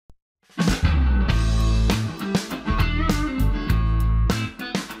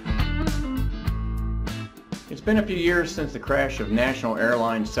It's been a few years since the crash of National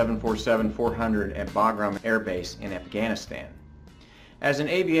Airlines 747-400 at Bagram Air Base in Afghanistan. As an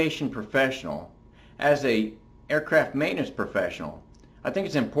aviation professional, as an aircraft maintenance professional, I think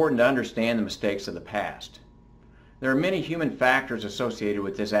it's important to understand the mistakes of the past. There are many human factors associated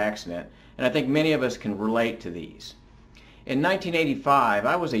with this accident, and I think many of us can relate to these. In 1985,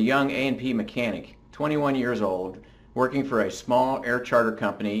 I was a young A&P mechanic, 21 years old, working for a small air charter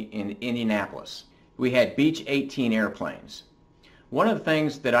company in Indianapolis. We had Beech 18 airplanes. One of the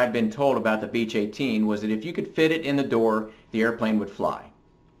things that I'd been told about the Beech 18 was that if you could fit it in the door, the airplane would fly.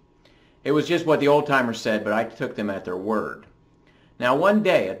 It was just what the old-timers said, but I took them at their word. Now one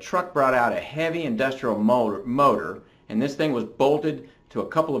day, a truck brought out a heavy industrial motor, and this thing was bolted to a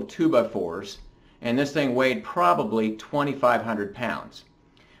couple of 2x4s, and this thing weighed probably 2,500 pounds.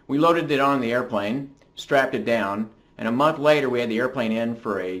 We loaded it on the airplane, strapped it down, and a month later we had the airplane in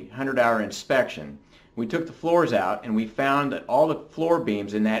for a 100-hour inspection. We took the floors out and we found that all the floor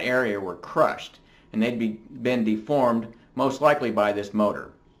beams in that area were crushed, and they'd been deformed most likely by this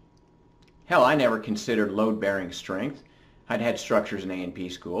motor. Hell, I never considered load-bearing strength. I'd had structures in A&P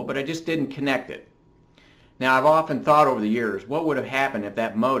school, but I just didn't connect it. Now, I've often thought over the years, what would have happened if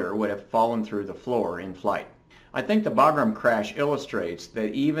that motor would have fallen through the floor in flight? I think the Bagram crash illustrates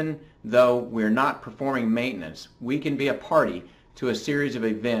that even though we're not performing maintenance, we can be a party to a series of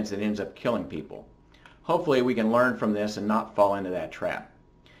events that ends up killing people. Hopefully we can learn from this and not fall into that trap.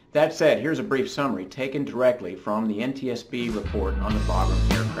 That said, here's a brief summary taken directly from the NTSB report on the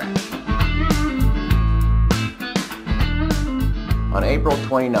Bagram air crash. On April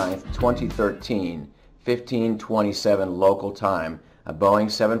 29, 2013, 15:27 local time, a Boeing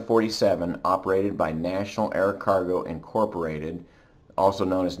 747 operated by National Air Cargo Incorporated, also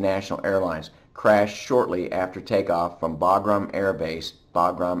known as National Airlines, crashed shortly after takeoff from Bagram Air Base,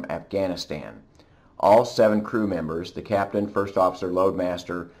 Bagram, Afghanistan. All 7 crew members, the captain, first officer,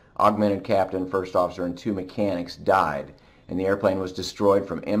 loadmaster, augmented captain, first officer, and 2 mechanics died, and the airplane was destroyed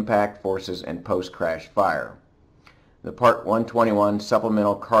from impact forces and post-crash fire. The Part 121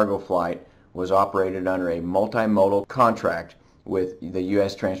 supplemental cargo flight was operated under a multimodal contract with the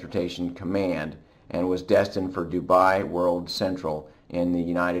U.S. Transportation Command and was destined for Dubai World Central in the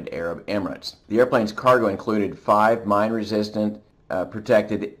United Arab Emirates. The airplane's cargo included 5 mine-resistant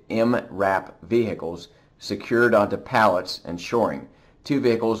protected MRAP vehicles secured onto pallets and shoring. 2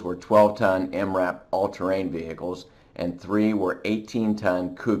 vehicles were 12-ton MRAP all-terrain vehicles and 3 were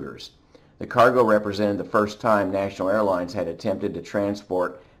 18-ton Cougars. The cargo represented the first time National Airlines had attempted to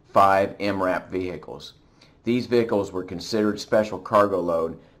transport 5 MRAP vehicles. These vehicles were considered special cargo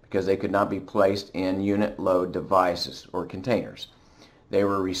load because they could not be placed in unit load devices or containers. They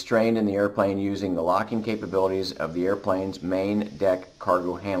were restrained in the airplane using the locking capabilities of the airplane's main deck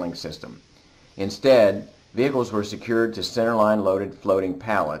cargo handling system. Instead, vehicles were secured to centerline loaded floating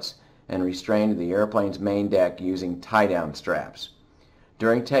pallets and restrained to the airplane's main deck using tie-down straps.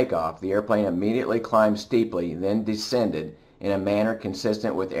 During takeoff, the airplane immediately climbed steeply, then descended in a manner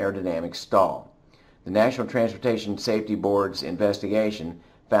consistent with aerodynamic stall. The National Transportation Safety Board's investigation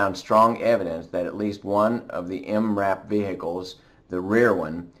found strong evidence that at least one of the MRAP vehicles, the rear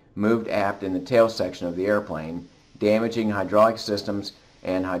one, moved aft in the tail section of the airplane, damaging hydraulic systems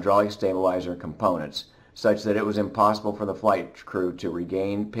and hydraulic stabilizer components, such that it was impossible for the flight crew to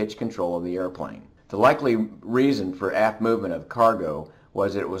regain pitch control of the airplane. The likely reason for aft movement of cargo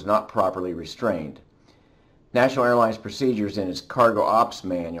was that it was not properly restrained. National Airlines procedures in its Cargo Ops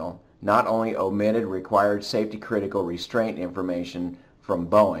Manual not only omitted required safety-critical restraint information from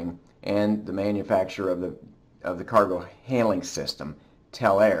Boeing and the manufacturer of the cargo handling system,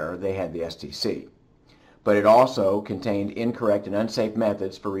 Tel-Air, they had the STC, but it also contained incorrect and unsafe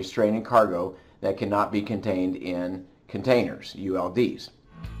methods for restraining cargo that cannot be contained in containers, ULDs.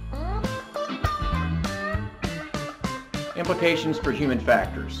 Implications for human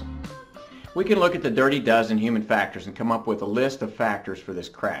factors. We can look at the dirty dozen human factors and come up with a list of factors for this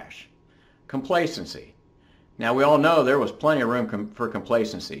crash. Complacency. Now we all know there was plenty of room for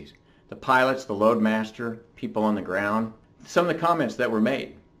complacencies. The pilots, the loadmaster, people on the ground. Some of the comments that were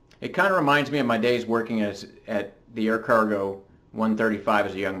made. It kind of reminds me of my days working at the Air Cargo 135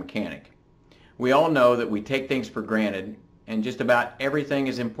 as a young mechanic. We all know that we take things for granted and just about everything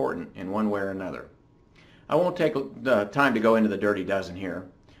is important in one way or another. I won't take the time to go into the dirty dozen here,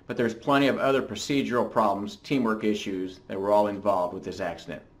 but there's plenty of other procedural problems, teamwork issues that were all involved with this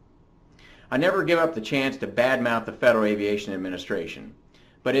accident. I never give up the chance to badmouth the Federal Aviation Administration,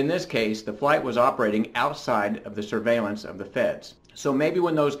 but in this case the flight was operating outside of the surveillance of the feds. So maybe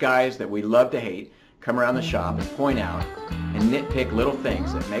when those guys that we love to hate come around the shop and point out and nitpick little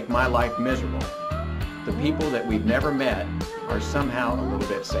things that make my life miserable, the people that we've never met are somehow a little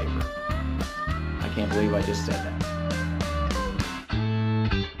bit safer. I can't believe I just said that.